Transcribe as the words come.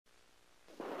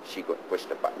she could push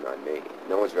the button on me.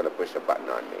 No one's going to push the button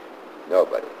on me.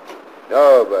 Nobody.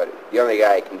 Nobody. The only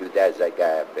guy who can do that is that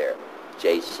guy up there.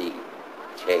 JC.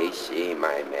 JC,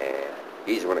 my man.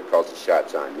 He's the one who calls the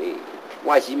shots on me.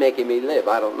 Why is he making me live?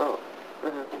 I don't know.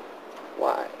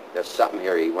 Why? There's something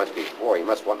here he wants me for. He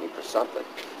must want me for something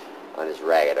on his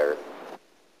ragged earth.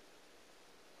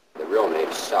 The real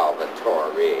name's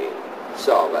Salvatore.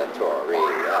 Salvatore.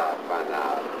 Ah, find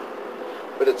out.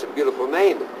 But it's a beautiful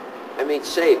name. I mean,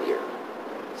 Savior.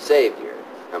 Savior.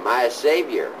 Am I a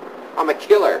savior? I'm a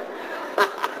killer.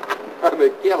 I'm a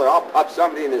killer. I'll pop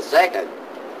somebody in a second.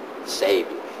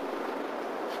 Savior.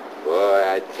 Boy,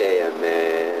 I tell you,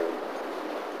 man.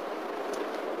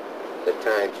 The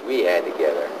times we had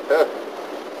together. Huh.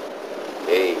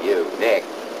 Hey, you, Nick.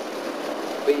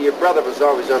 But your brother was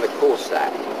always on the cool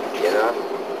side, you know?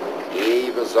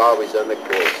 He was always on the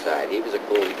cool side. He was a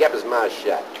cool, he kept his mouth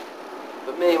shut.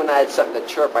 But me, when I had something to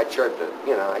chirp, I chirped it,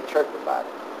 you know, I chirped about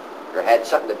it. Or had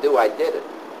something to do, I did it.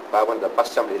 If I wanted to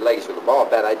bust somebody's legs with a ball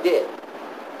bat, I did.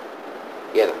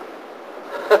 You know.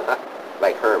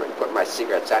 Like Herman, putting my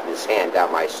cigarettes out in his hand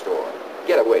down my store.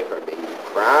 Get away from me, you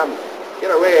crumb.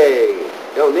 Get away.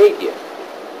 Don't need you.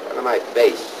 Out of my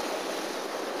face.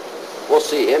 We'll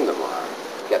see him tomorrow.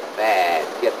 Get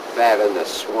fat in the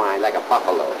swine like a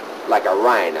buffalo, like a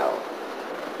rhino.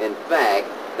 In fact,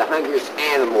 the hungriest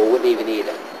animal wouldn't even eat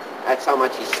him. That's how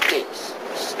much he stinks.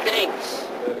 Stinks.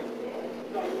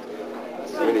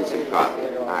 We need some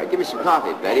coffee. All right, give me some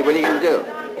coffee, Betty. What are you going to do?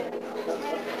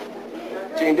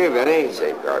 What you can do, Betty?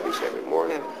 Same garbage every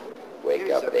morning. Wake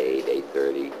up at 8,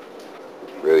 8:30.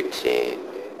 Routine.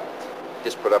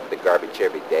 Just put up the garbage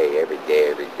every day, every day,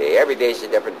 every day. Every day's a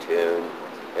different tune.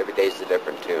 Every day's a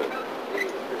different tune.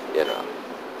 You know.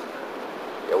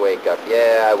 You wake up,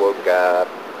 yeah, I woke up.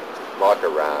 Walk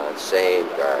around, same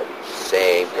garbage,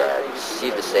 same garbage. See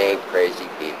the same crazy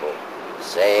people.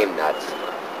 Same nuts.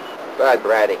 But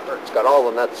Brady, it's got all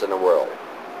the nuts in the world.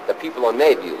 The people on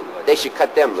Mayview, they should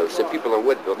cut them loose. The people in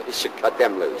Woodville, they should cut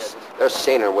them loose. They're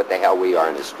saner than what the hell we are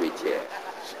in the streets here.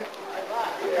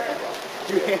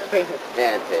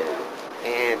 Hand painted.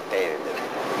 Hand painted.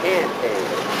 Hand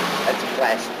painted. That's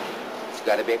classy. It's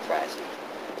got to be classy.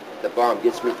 The bomb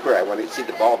gets me clear. I want to see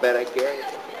the ball bat I carry.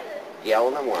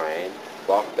 Yelling and whine.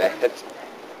 Ball bat.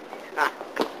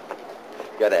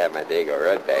 Got to have my Dago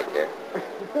Red back there.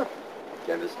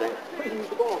 You understand? What do you use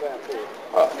the ball bat for?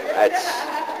 Oh, that's,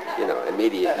 you know,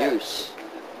 immediate use.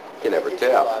 You can never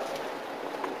tell.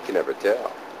 You can never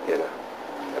tell, you know.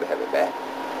 Got to have it back.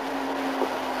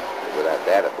 Without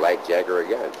that, a blackjack or a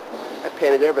gun. I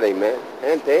painted everything, man.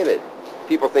 Hand painted.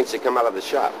 People think they come out of the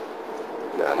shop.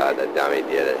 No, the dummy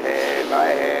did it hand by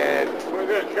hand. What's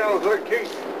that, Channel 13?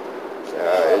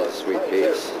 Oh, it's a sweet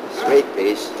piece. Sweet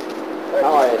piece.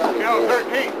 How are you, sweet Channel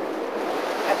piece? 13.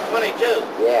 That's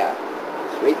 22. Yeah.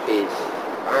 Sweet piece.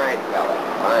 Fine fella.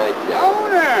 Fine fella. Oh,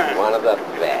 yeah. One of the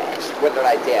best. What did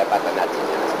I tell you about the Nazis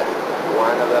in this time?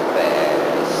 One of the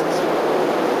best.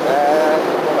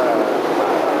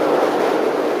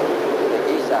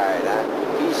 He's alright, huh?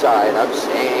 He's alright. I'm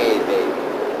saying, baby.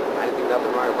 I didn't do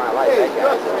nothing wrong with my life. Hey, That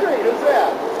guy's across the street. Who's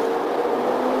that?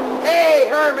 Hey,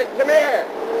 Herman, come here.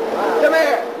 Come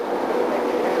here.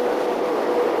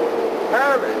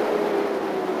 Herman.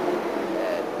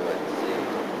 Let's see.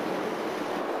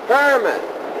 Herman.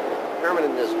 Herman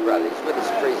and his brother. He's with his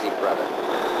crazy brother.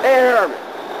 Hey, Herman.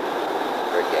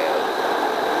 Forget it.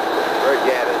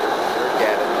 Forget it.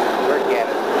 Forget it. Forget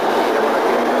it. You don't want to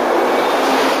do it.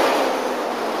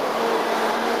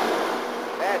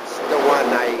 That's the one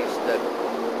I used to,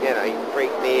 you know, he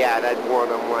freaked me out. I'd warn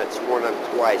him once, warn him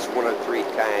twice, warn him 3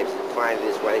 times, and finally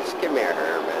this way, he said, come here,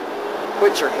 Herman.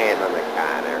 Put your hand on the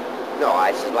counter. No,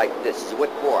 I said, like this. He said, what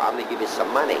for? I'm going to give you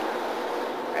some money.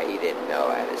 He didn't know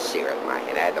I had a cigarette in my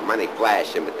hand. I had the money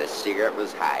flashing, but the cigarette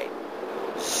was hiding.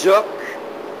 Zook.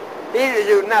 He didn't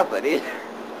do nothing.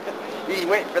 He's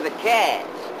waiting for the cash.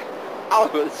 All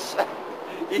of a sudden,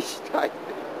 he starts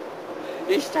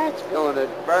feeling it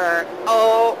burn.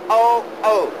 Oh, oh,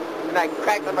 oh. And I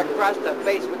cracked him across the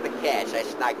face with the cash. I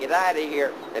said, now get out of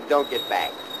here and don't get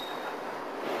back.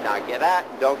 Now get out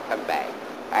and don't come back.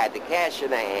 I had the cash in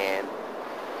the hand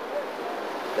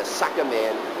to suck him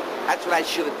in. That's what I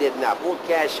should have did now. Pulled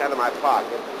cash out of my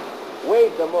pocket,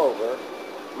 waved them over.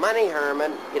 Money,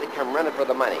 Herman. He'd have come running for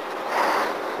the money.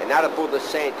 And now to pull the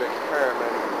same trick,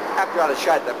 Herman. After I'd have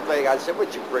shot the flag, I said,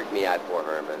 what'd you freak me out for,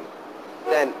 Herman?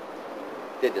 Then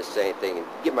did the same thing and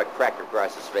give him a crack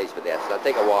across his face with that. So I'll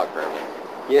take a walk, Herman.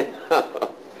 You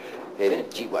know? And then,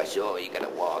 gee, I said, oh, you gotta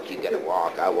walk, you gotta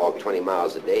walk. I walk 20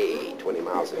 miles a day, 20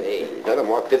 miles a day. I don't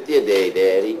walk 50 a day,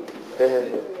 Daddy.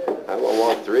 I won't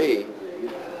walk 3.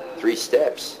 3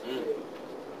 steps.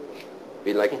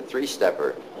 Be like a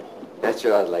 3-stepper. That's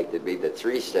what I'd like to be, the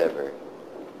 3-stepper.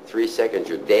 3 seconds,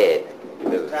 you're dead. You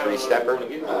know the 3-stepper?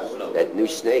 That new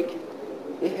snake?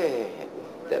 Yeah,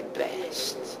 the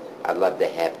best. I'd love to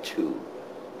have two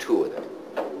of them,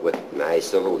 with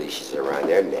nice little leashes around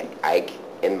their neck. Ike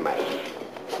and Mike.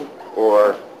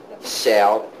 Or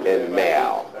Sal and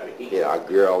Mel. You know, a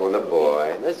girl and a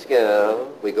boy. Let's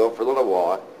go. We go for a little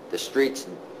walk. The streets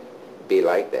be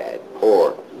like that.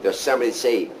 Or there's somebody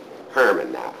say,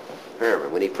 Herman now.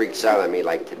 Herman, when he freaks out on me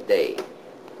like today,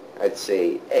 I'd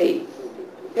say, hey,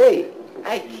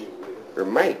 Ike, or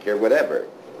Mike, or whatever.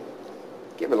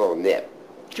 Give him a little nip.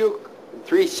 Chook.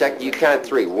 3 seconds, you count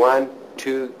 3. 1,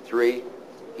 2, 3.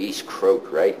 He's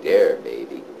croaked right there,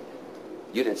 baby.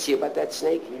 You didn't see about that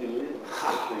snake?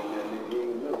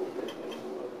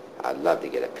 I'd love to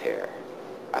get a pair.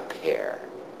 A pair.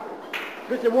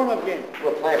 It's a warm-up game.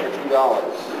 We'll play for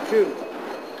 $2. Two.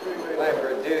 Play for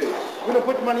a dude. We're gonna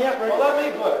put the money up, right? Let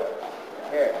me put it.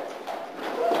 Here.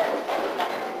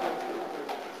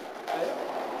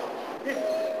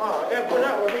 Yeah, put it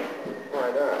out, will we? Why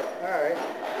not? All right.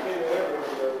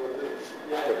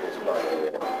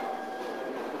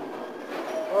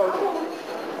 Oh,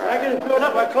 I can fill it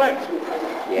up, I collect.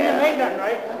 You didn't make nothing,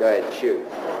 right? Go ahead, shoot.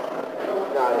 No,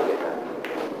 I didn't get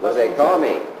nothing. What do they call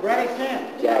me? Bradley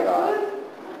Sand. Jagoff.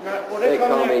 Well, They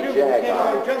call me that too, but we can't Jagoff.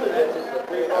 call each other that.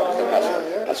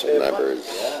 Hustle numbers,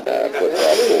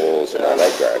 football pools, and all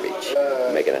that garbage.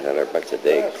 Making $100 a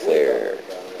day clear,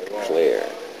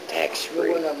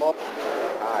 tax-free.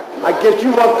 I get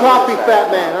you one coffee,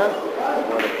 fat man, huh?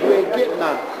 You ain't getting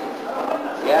none.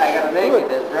 Yeah, I gotta make it,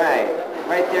 that's right.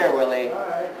 Right there, Willie.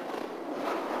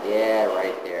 Yeah,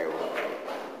 right there,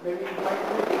 Willie.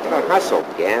 You gotta hustle.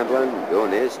 Gambling,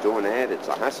 doing this, doing that, it's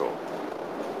a hustle.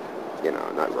 You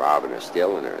know, not robbing or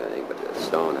stealing or anything, but a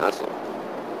stone hustle.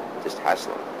 Just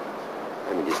hustling.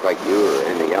 I mean, just like you or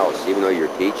anything else, even though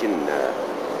you're teaching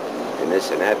and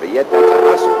this and that, but yet that's a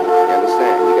hustle. You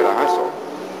understand? You gotta hustle.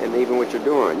 And even what you're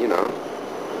doing, you know,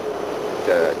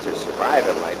 to survive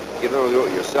in life. You don't do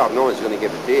it yourself, no one's gonna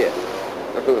give it to you.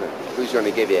 Who's gonna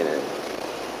give you anything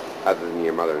other than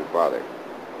your mother and father?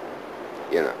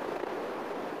 You know.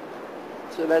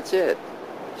 So that's it.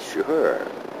 Sure.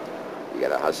 You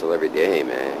gotta hustle every day,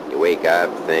 man. You wake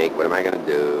up, think, what am I gonna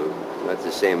do? That's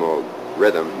the same old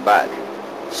rhythm, but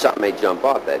something may jump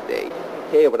off that day.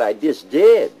 Hey, what I just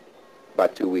did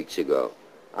about 2 weeks ago,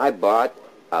 I bought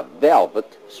a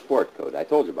velvet sport coat. I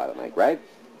told you about it, Mike, right?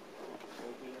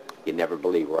 You'd never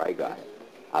believe where I got it.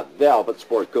 A velvet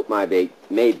sport coat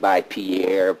made by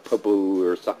Pierre Papou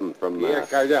or something from... Pierre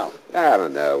Cardell. I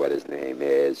don't know what his name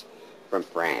is. From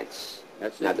France.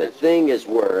 That's Now, it. the thing is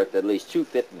worth at least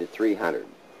 $250 to $300.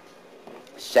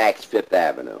 Saks Fifth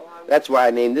Avenue. That's why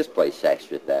I named this place Saks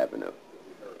Fifth Avenue.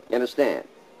 You understand?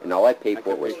 And all I paid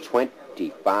for it was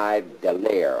 25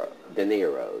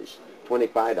 dineros.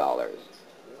 $25.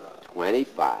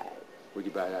 25. Where'd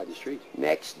you buy it out of the street?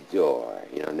 Next door.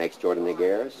 You know, next door to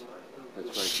Niguera's? That's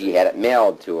right. She had it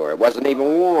mailed to her. It wasn't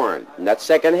even worn. And that's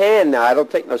secondhand now. I don't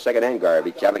take no secondhand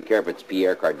garbage. I don't care if it's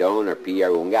Pierre Cardone or Pierre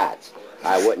Ungatz.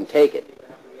 I wouldn't take it.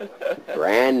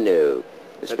 Brand new.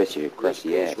 Especially across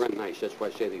the ass. They run nice. That's why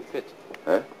I say they fit.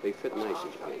 Huh? They fit nice,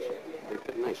 these pants. They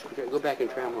fit nice. Go back and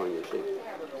try them on, you'll see.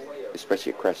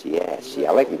 Especially across the ass. See,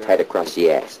 I like them tight across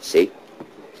the ass. See?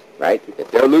 Right?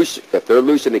 If they're loose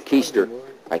in the keister,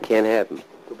 I can't have them.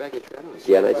 Go back and try them on.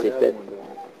 See how nice they fit?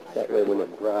 That way when the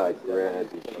bride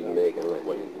grabs it, she can make it look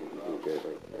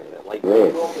like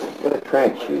man, what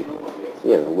attracts you?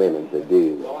 You know, women to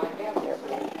do.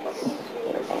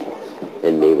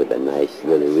 And me with a nice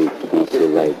little weak keister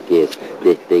like this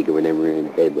big whenever we're in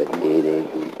bed with me.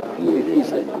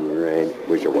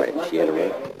 Where's your wife? She had a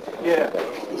ring? Yeah.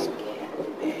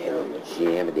 She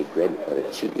had a red for the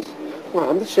cheeks. Well,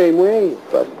 I'm the same way.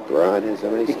 But broad has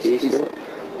a nice keister.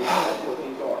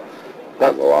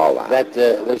 I'll go all out.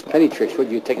 Those penny tricks, would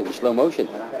you take it in slow motion?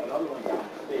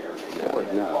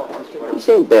 No. This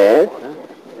ain't bad. Huh?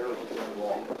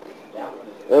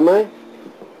 Am I?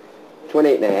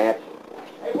 28 and a half.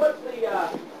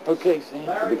 Okay, Sam.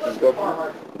 Did you go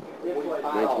for?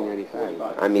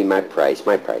 1995. I mean my price.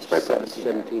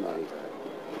 1795.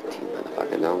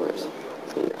 $18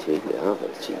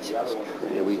 $18, Jesus.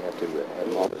 Yeah, we have to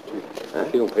have all the too. Huh?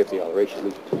 You don't pay for the alteration,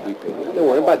 we pay the Don't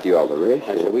worry about the alteration.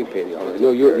 I said we pay the alteration.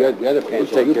 No, the other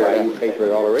pants you pay for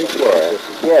the alteration. Sure.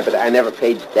 Yeah, but I never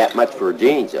paid that much for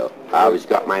jeans, though. I always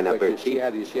got mine up there You see cheap.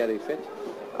 how they fit?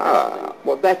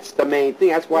 Well, that's the main thing.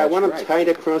 That's why I want them That's tight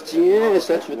across the ass.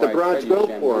 That's what the why I broads tell you, go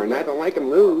Sam, for, and I don't like them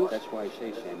loose. That's why I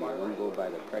say, Sammy, you don't go by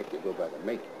the price, you go by the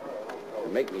make.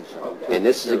 Make me some. And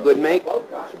this is a good make?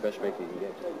 It's the best make you can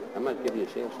get. I might give you a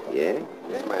sales call. Yeah?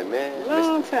 That's my man.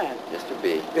 Long time. Mr.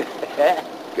 B.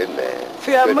 Good man.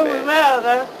 See, I'm Good moving man. around,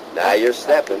 huh? Now you're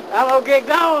stepping. I'm gonna get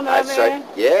gone now, That's right. man.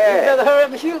 Yeah. You better hurry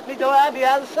up and shoot me, though. I'll be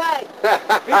out of sight.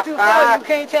 Be too far, you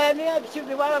can't tie me up. Shoot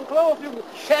me while I'm close. You can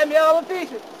tear me all to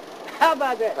pieces. How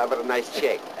about that? How about a nice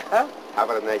chick? Huh? How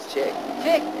about a nice chick?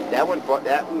 Chick? That would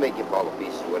make you fall to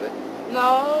pieces, would it? No,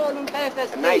 I don't pass that A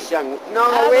stage. nice young... No,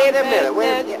 I wait don't a minute. pass Wait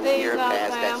a that minute. stage You're now,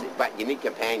 past that. Sam. But you need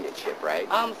companionship, right?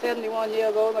 I'm 71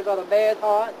 years old. I got a bad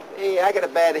heart. Hey, I got a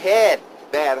bad head,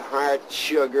 bad heart,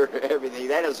 sugar, everything.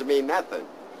 That doesn't mean nothing.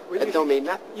 Well, That don't mean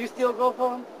nothing. You still go for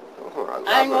them? Oh, I love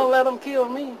I ain't gonna them. let them kill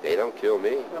me. They don't kill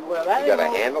me. Well, I You ain't gotta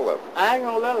gonna, handle them. I ain't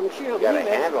gonna let them kill me. You gotta man.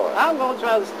 handle it. I'm gonna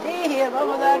try to stay here as long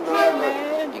as I can,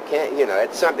 man. You can't, you know,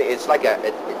 it's something, it's like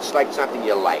something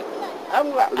you like. I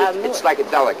know It's it. like a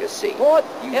delicacy. What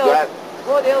You else? got,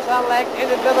 What else I like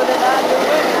any better than I do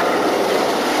women?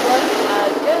 But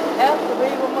I just have to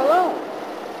leave them alone.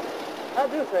 I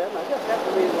do, Sam. I just have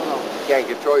to leave them alone. you can't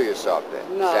control yourself then.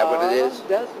 No, Is that what it is?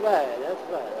 That's right. That's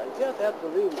right. I just have to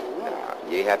leave them alone.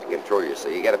 No, you have to control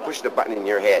yourself. You gotta push the button in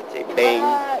your head. Say, bing,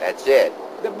 Right. that's it.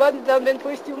 The button done been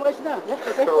pushed too much now.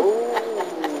 Oh.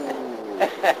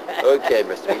 Okay,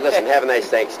 Mr. B. Listen, have a nice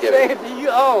Thanksgiving. Same to you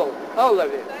all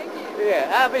of it.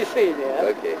 Yeah, I'll be seeing you. Huh?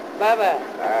 Okay. Bye-bye.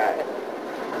 All right.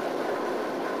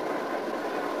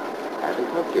 I haven't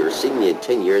talked to you or seen you in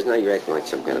 10 years now. You're acting like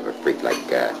some kind of a freak,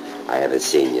 like I haven't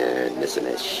seen you and this and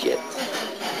that shit.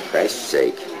 For Christ's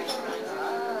sake.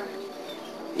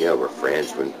 You know, we're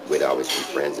friends when we'd always be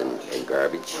friends and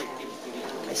garbage.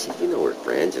 I said, you know, we're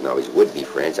friends and always would be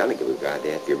friends. I don't give a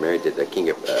goddamn if you're married to the King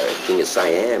of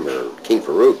Siam or King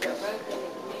Farouk.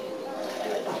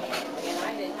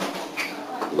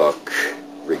 Look,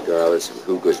 regardless of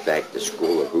who goes back to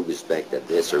school or who goes back to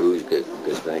this or who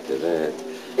goes back to that,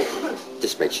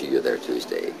 just make sure you're there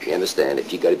Tuesday. You understand?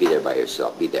 If you got to be there by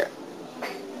yourself, be there.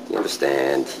 You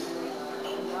understand?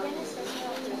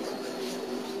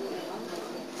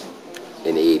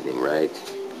 In the evening, right?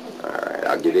 All right,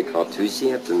 I'll give you a call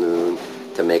Tuesday afternoon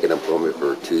to make an appointment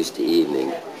for Tuesday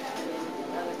evening.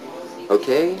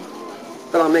 Okay?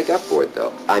 But I'll make up for it,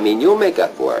 though. I mean, you'll make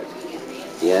up for it.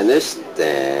 You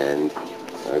understand?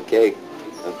 Okay.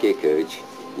 Okay, Coach.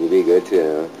 You be good,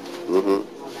 too.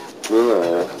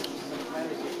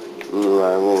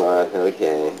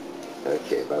 Okay.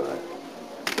 Okay, bye-bye.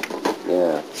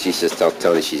 Yeah. She says, tell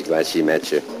Tony she's glad she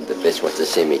met you. The bitch wants to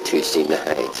see me Tuesday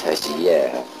night. I said,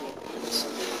 yeah.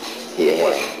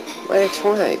 Yeah. My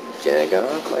ex-wife, Jagger.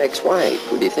 My ex-wife.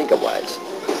 Who do you think it was?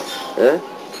 Huh?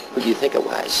 Who do you think it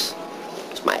was?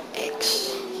 It's my ex.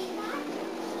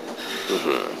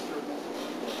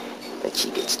 But she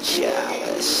gets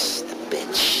jealous. The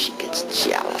bitch, she gets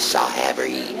jealous. I'll have her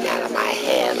eating out of my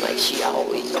hand like she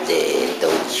always did.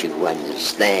 Don't you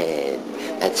understand?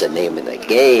 That's the name of the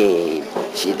game.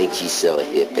 She thinks she's so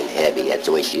hip and heavy. That's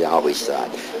the way she always thought.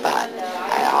 But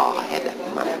I'll have that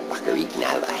motherfucker eating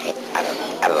out of the hand,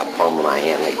 out of the palm of my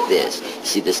hand like this.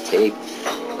 See this tape?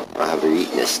 I'll have her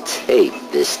eating this tape.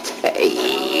 This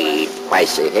tape. I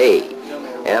say, hey,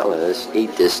 Alice,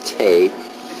 eat this tape.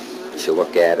 She'll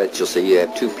look at it. She'll say, you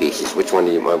have two pieces. Which one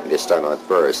do you want me to start on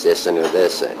first? This one or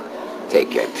this one?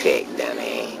 Take your pick,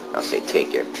 dummy. I'll say,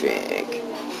 take your pick.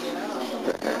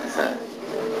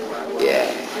 Yeah.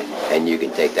 And you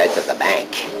can take that to the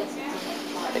bank.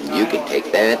 And you can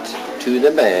take that to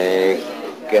the bank.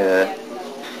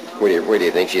 Where do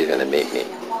you think she's going to meet me?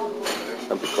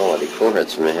 I'm quality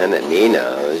courts, man, and he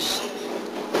knows.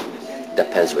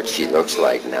 Depends what she looks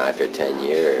like now after 10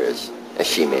 years. And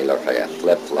she may look like a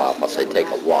flip-flop. I'll say, take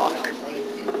a walk.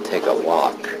 Take a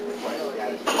walk.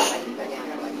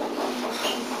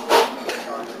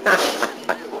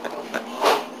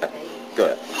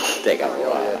 Good. Take a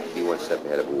walk. Be one step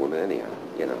ahead of a woman anyhow,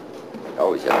 you know.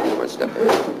 Always have to be one step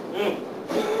ahead.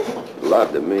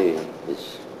 Love to me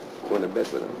is going to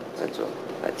bed with them. That's all.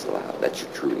 That's love. That's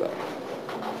your true love.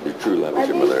 Your true love is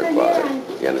your mother and father.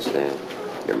 You understand?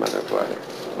 Your mother and father.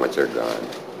 Once they're gone,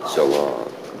 so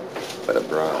long. But a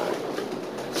bride,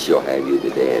 she'll have you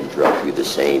today and drop you the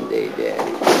same day,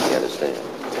 Daddy. You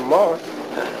understand? Tomorrow.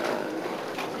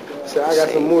 So I got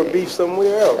some more beef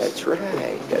somewhere else. That's right.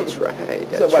 That's right.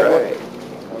 That's Somebody right.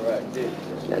 All right, dude.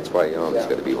 That's why you're always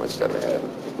going to be one step ahead of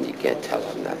them. You can't tell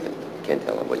them nothing. You can't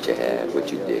tell them what you had,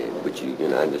 what you did, what you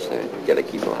know, understand. You got to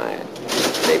keep lying.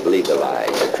 They believe the lie.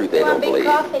 The truth they don't believe.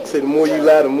 Say the more you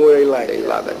lie, the more they like They it.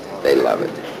 love it. They love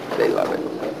it. They love it.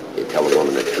 You tell a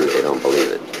woman the truth, they don't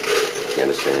believe it. You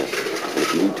understand? And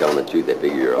if you do tell them the truth, they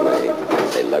figure you're a lame.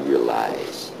 They love your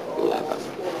lies. You love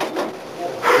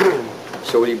them.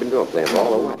 So what have you been doing? Playing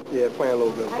ball or what? Yeah, playing a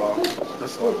little bit of ball.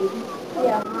 That's all.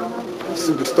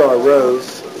 Superstar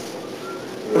Rose.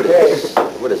 What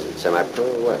is it? Semi-pro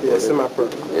or what? Yeah, semi-pro.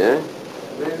 Yeah?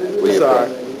 What do you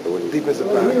Sorry. play? Defensive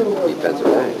back. Defensive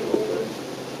back.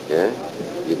 Yeah?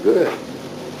 You're good.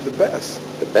 The best.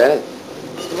 The best.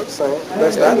 That's what I'm saying.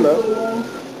 Best I know.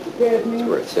 That's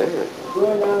what it's saying.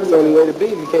 It's the only way to be.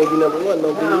 If you can't be number one,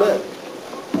 don't be left.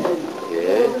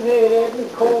 Yeah?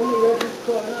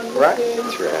 Right?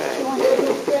 That's right.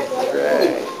 That's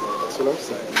right. That's what I'm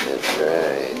saying. That's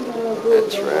right.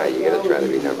 That's right. You gotta try to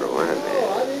be number one, man.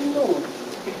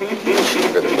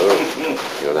 For the move.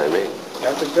 You know what I mean?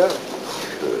 Got to go.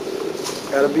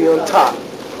 Got to be on top.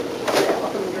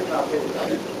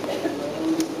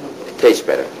 It tastes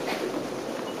better.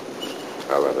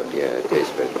 I love it. Yeah, it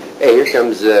tastes better. Hey, here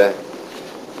comes, who?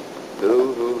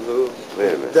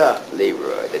 Wait a minute. Duck.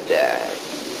 Leroy, the Duck.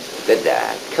 The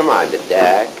Duck. Come on, the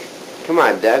Duck. Come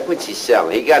on, Duck. What's he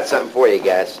selling? He got something for you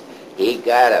guys. He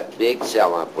got a big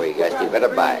sell-on for you guys. You better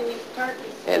buy it.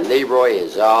 And Leroy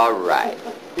is all right.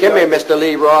 Come here, Mr.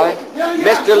 Leroy.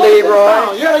 Mr.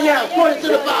 Leroy. Yellow yam, 40 to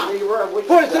the pound.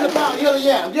 40 to the pound, yellow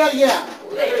yam, yellow yam.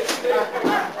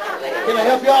 Can I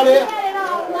help y'all there?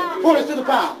 40 to the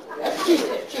pound. That's cheap,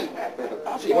 cheap.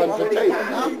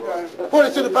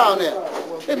 40 to the pound there.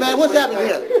 Hey man, what's happening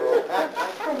here?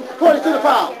 40 to the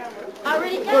pound.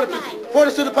 Already got mine.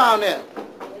 40 to the pound there.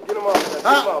 Get them off.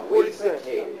 Huh? 40 cents.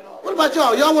 What about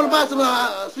y'all? Y'all want to buy some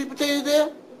sweet potatoes there?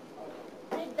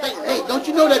 Hey, don't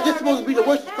you know that this is supposed to be the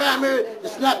worst primary to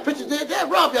snap pictures there? They'll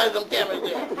rob y'all of them cameras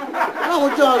there. I don't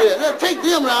want y'all there. They'll take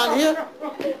them around here.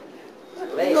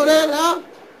 You know that, huh?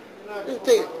 They'll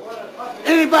take it.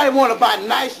 Anybody want to buy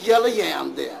nice yellow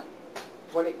yams there?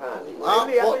 20 pounds. Huh?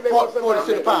 40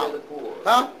 to the pound.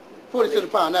 Huh? 40 to the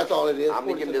pound, that's all it is. I'm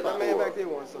going to give him My the man back there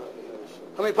wants something.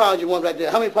 How many pounds you want back there?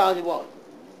 How many pounds you want?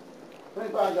 How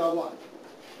many pounds y'all want?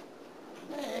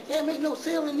 Man, can't make no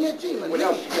sale in here, gee, man. What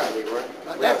else you got, Leroy?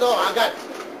 That's all. I got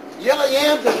yellow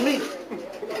yams and meat.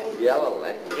 Yellow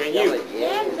lamb.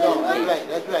 Yams Oh, and that's right,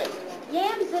 that's right.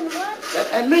 Yams and what?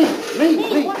 And meat.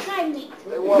 What kind of meat?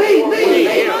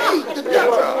 Meat. The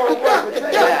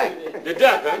duck. The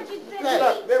duck,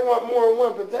 huh? They want more than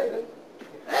one potato.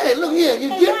 Hey, look here. You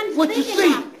get what you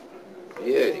see.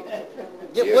 Beauty.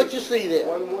 Get what you see there.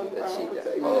 Let's see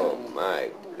that. Oh, my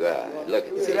God. Look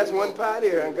at You see, this. that's one pie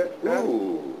there.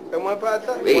 Ooh. That one pie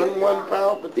there? Wait. One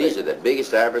pound potato. These are the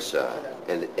biggest I ever saw.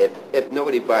 And if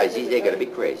nobody buys these, they're going to be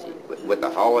crazy. With the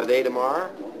holiday tomorrow?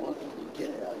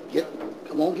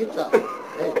 Come on, get some.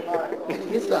 Hey,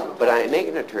 get some. But I ain't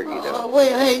making a turkey, Oh, though.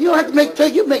 wait, hey, you don't have to make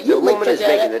turkey. You make woman is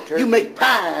turkey out making of the that. turkey. You make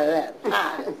pie out of that.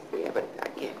 Pie. Yeah, but I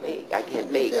can't bake. I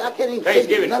can't bake. I can't even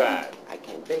Thanksgiving nothing. pie. I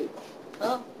can't bake.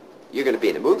 Huh? You're going to be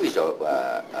in the movies, though.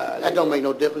 That don't make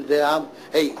no difference there.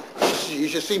 Hey, you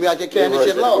should see me out there carrying this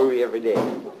Leroy's shit in the low. movie every day.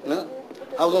 Huh?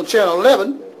 I was on channel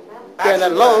 11, carrying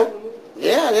that low.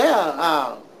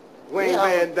 Yeah. Wayne Yeah.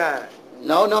 Van Dyne.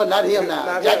 No, not him now.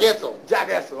 Not Jack him. Esso. Jack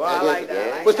Esso. Oh, I like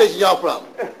that. What station y'all from?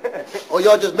 Or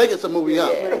y'all just making some movie, huh?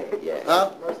 Yeah.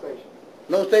 Huh? No station.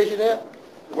 No station there?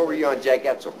 What were you on Jack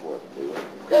Etzel for?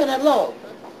 Carrying that low.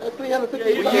 That's 350.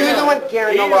 You're the one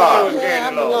carrying the log. Yeah,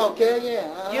 I'm the log carrier,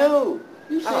 yeah. You.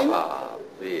 You see me? Oh,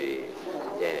 big.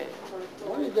 Yeah.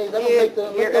 One of these days, I'm going to Here, make the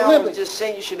Al was Olympics. just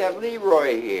saying you should have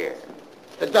Leroy here.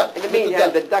 The duck. In the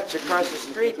meantime, the Ducks across the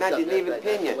street, and I didn't even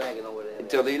pin you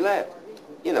until he left.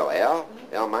 You know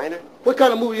Al Miner. What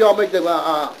kind of movie y'all make?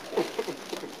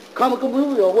 Comical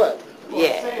movie or what?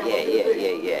 Yeah.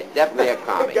 Definitely a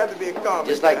comic. Got to be a comic.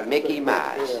 Just like Mickey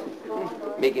Mouse.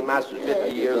 Mickey Mouse was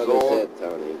 50 years old.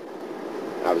 Tony,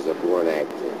 I was a born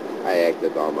actor. I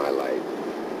acted all my life.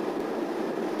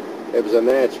 It was a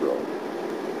natural.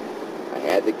 I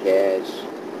had the cash.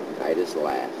 I just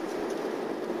laughed.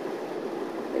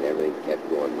 And everything kept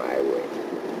going my way.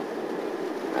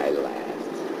 I laughed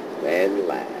and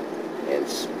laughed and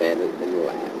spent it and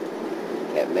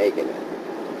laughed. Kept making it.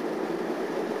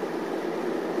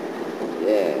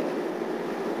 Yeah.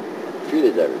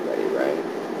 Treated everybody right.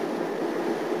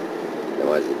 The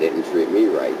ones that didn't treat me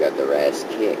right got their ass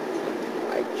kicked.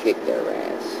 I kicked their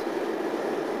ass.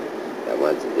 The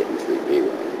ones that didn't treat me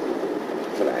right.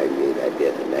 That's what I mean. I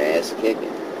did an ass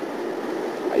kicking.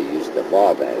 I used the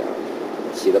ball bat on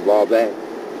them. See the ball bat?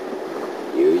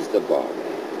 Used the ball bat.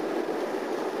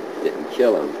 Didn't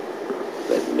kill them,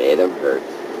 but made them hurt.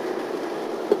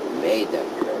 Made them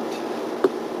hurt.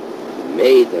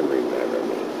 Made them remember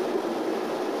me.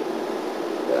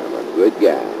 That I'm a good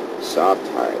guy, soft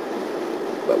heart.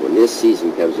 But when this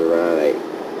season comes around, it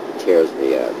tears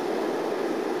me up.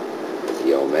 It's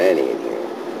the old man in here.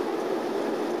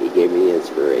 He gave me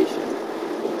inspiration.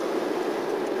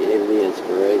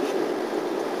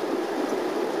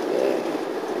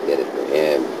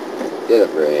 Get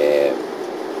up, Ram.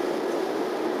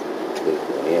 Get up,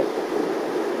 Ram.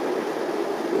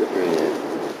 Get up, Ram.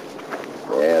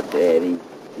 Well, Daddy,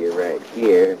 you're right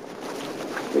here.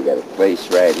 We got a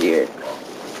place right here.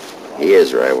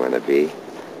 Here's where I want to be.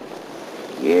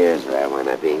 Here's where I want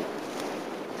to be.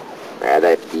 Right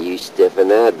after you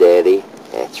stiffen out, Daddy.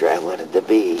 That's where I wanted to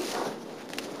be.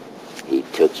 He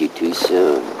took you too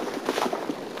soon.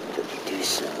 Took you too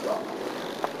soon.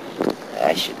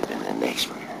 I should have been the next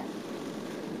one.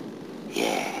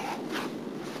 Yeah.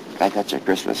 I got your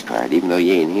Christmas card, even though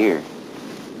you ain't here.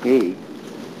 Hey.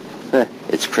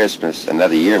 It's Christmas.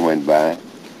 Another year went by.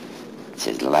 It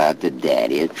says, love to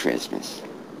Daddy at Christmas.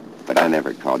 But I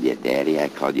never called you Daddy. I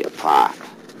called you Pop.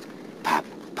 Pop,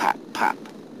 Pop, Pop.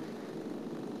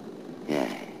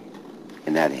 Yeah.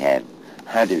 And I'd have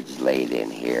hundreds laid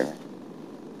in here.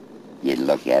 You'd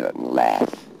look at it and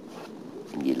laugh.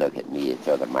 And you'd look at me and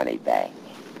throw the money back.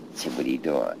 Say, what are you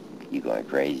doing? You going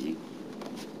crazy?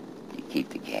 You keep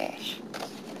the cash.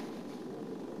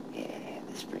 Yeah,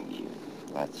 this brings you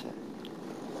lots of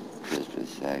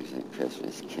Christmas hugs and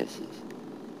Christmas kisses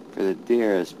for the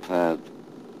dearest pup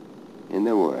in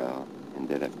the world. And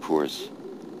that, of course,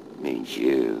 means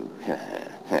you.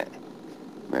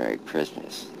 Merry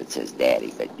Christmas. It says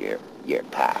Daddy, but you're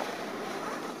Pop.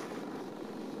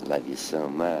 Love you so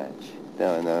much.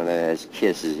 Don't know there's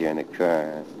kisses here in the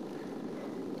car.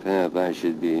 Pop, I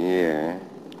should be here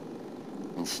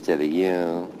instead of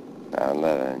you. I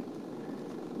love it.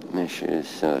 Miss you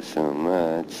so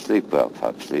much. Sleep well,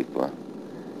 Pop, sleep well.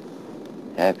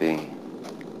 Happy.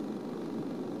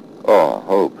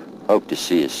 Oh, hope to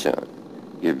see you soon.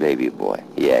 Your baby boy.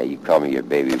 Yeah, you call me your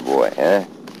baby boy, huh?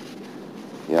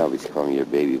 You always call me your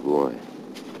baby boy.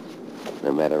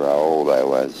 No matter how old I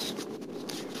was.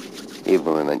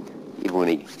 Even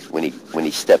when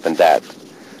he stepped in that,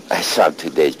 I saw him 2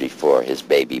 days before. His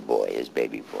baby boy.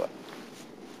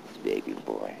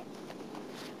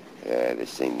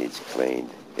 This thing needs cleaned.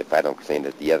 If I don't clean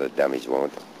it, the other dummies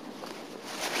won't.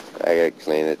 I gotta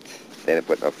clean it. They ain't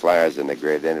putting no flowers in the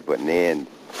grave. They ain't putting in.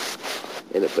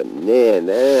 They ain't putting in,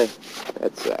 huh?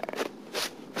 That's all right.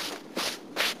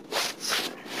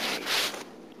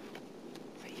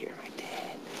 But you're my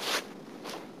dad.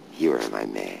 You are my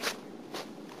man.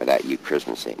 Without you,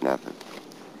 Christmas ain't nothing.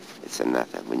 It's a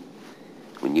nothing.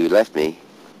 When you left me,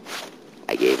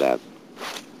 I gave up.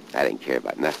 I didn't care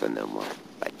about nothing no more.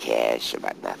 About cash,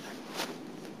 about nothing.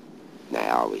 And I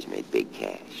always made big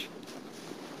cash.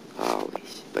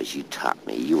 Always. But you taught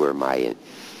me. You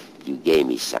gave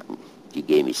me something. You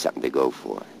gave me something to go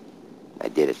for. I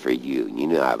did it for you. And you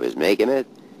knew I was making it,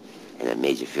 and it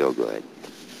made you feel good.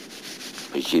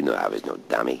 Because you knew I was no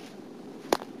dummy.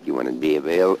 You wanted me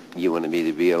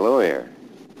to be a lawyer.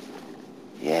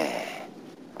 Yeah,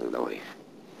 a lawyer.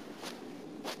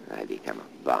 I become a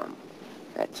bum.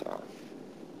 That's all.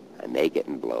 I make it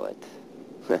and blow it.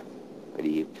 What are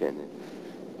you pinning?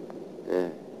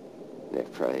 They're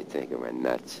probably thinking we're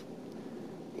nuts.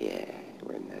 Yeah,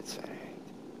 we're nuts, all right.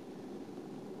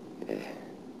 Yeah.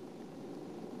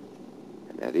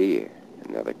 Another year,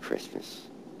 another Christmas.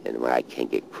 And when I can't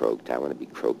get croaked, I want to be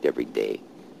croaked every day.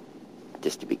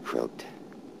 Just to be croaked.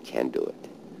 Can't do it.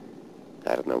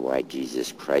 I don't know why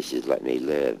Jesus Christ has let me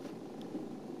live.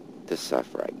 To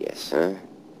suffer, I guess, huh?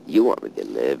 You want me to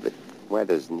live, but why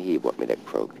doesn't he want me to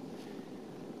croak?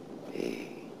 Hey.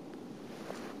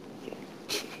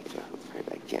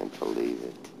 I can't believe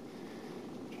it.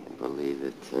 Can't believe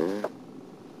it, huh?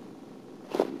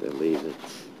 Can't believe it.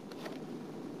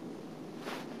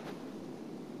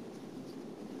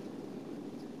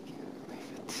 Can't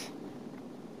believe it.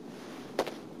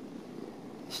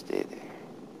 Stay there.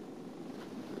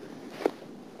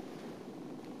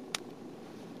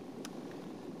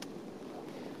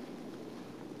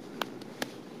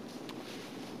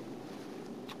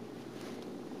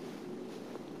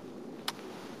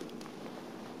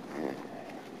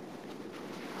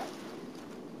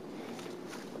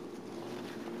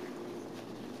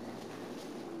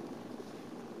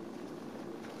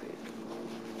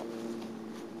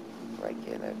 Why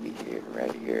can't I be here,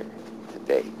 right here,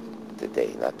 today?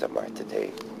 Today, not tomorrow,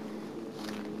 today.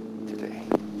 Today.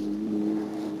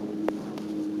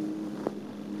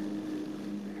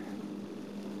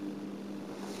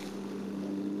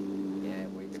 Yeah,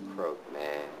 we could croak,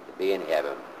 man. To be in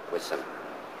heaven with some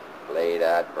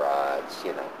laid-out broads,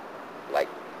 you know, like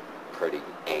pretty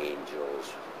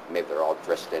angels. Maybe they're all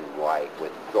dressed in white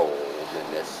with gold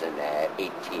and this and that,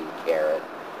 18 karat.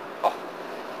 Oh,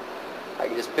 I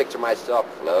can just picture myself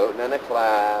floating in a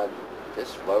cloud,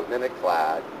 just floating in a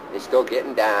cloud. It's still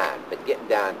getting down, but getting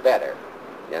down better.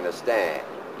 You understand?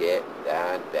 Getting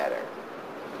down better.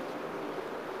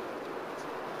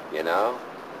 you know,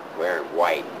 wearing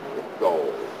white with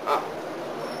gold. Huh.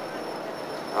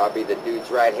 I'll be the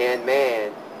dude's right-hand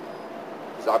man.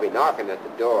 Because I'll be knocking at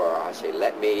the door. I'll say,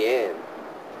 let me in.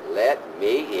 Let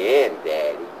me in,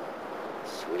 Daddy.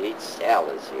 Sweet Sal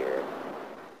is here.